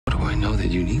know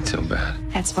that you need so bad?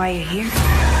 That's why you're here.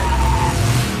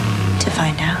 To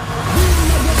find out.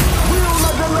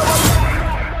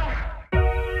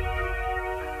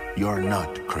 You're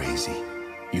not crazy.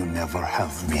 You never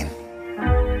have been.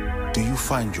 Do you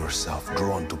find yourself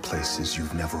drawn to places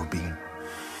you've never been?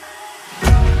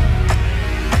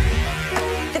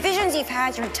 The visions you've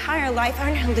had your entire life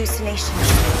aren't hallucinations.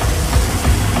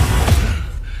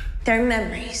 They're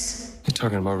memories. You're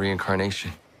talking about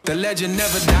reincarnation. The legend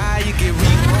never die, you get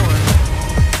reborn.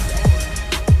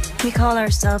 We call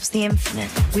ourselves the Infinite.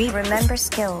 We remember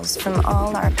skills from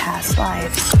all our past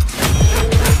lives.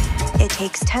 It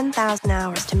takes 10,000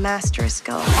 hours to master a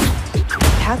skill.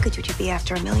 How good would you be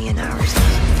after 1,000,000 hours?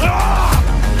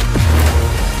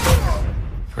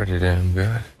 Pretty damn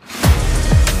good.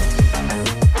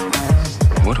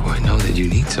 What do I know that you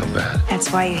need so bad?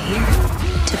 That's why you're here.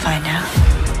 To find out.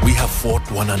 We have fought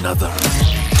one another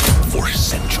for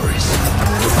centuries.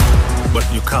 But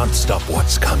you can't stop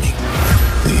what's coming.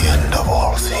 The end of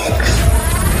all things.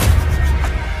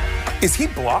 Is he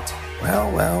blocked? Well.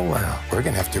 We're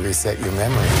gonna have to reset your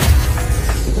memory.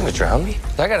 You gonna drown me?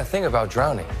 I got a thing about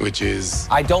drowning. Which is?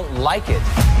 I don't like it.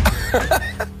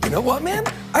 You know what, man?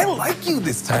 I like you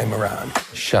this time around.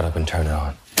 Shut up and turn it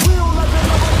on.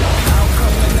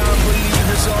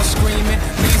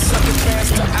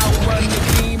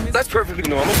 That's perfectly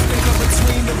normal.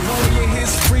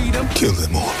 Kill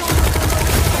them all.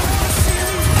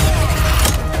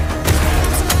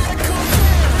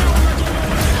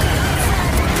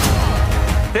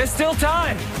 There's still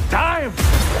time! Time!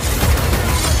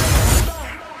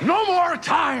 No more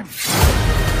time!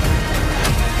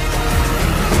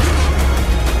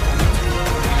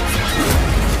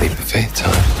 Leap of faith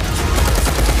time.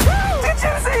 Did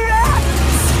you see that?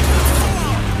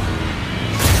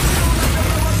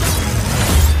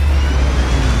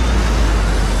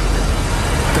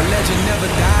 The legend never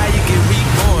die, you get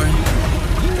reborn.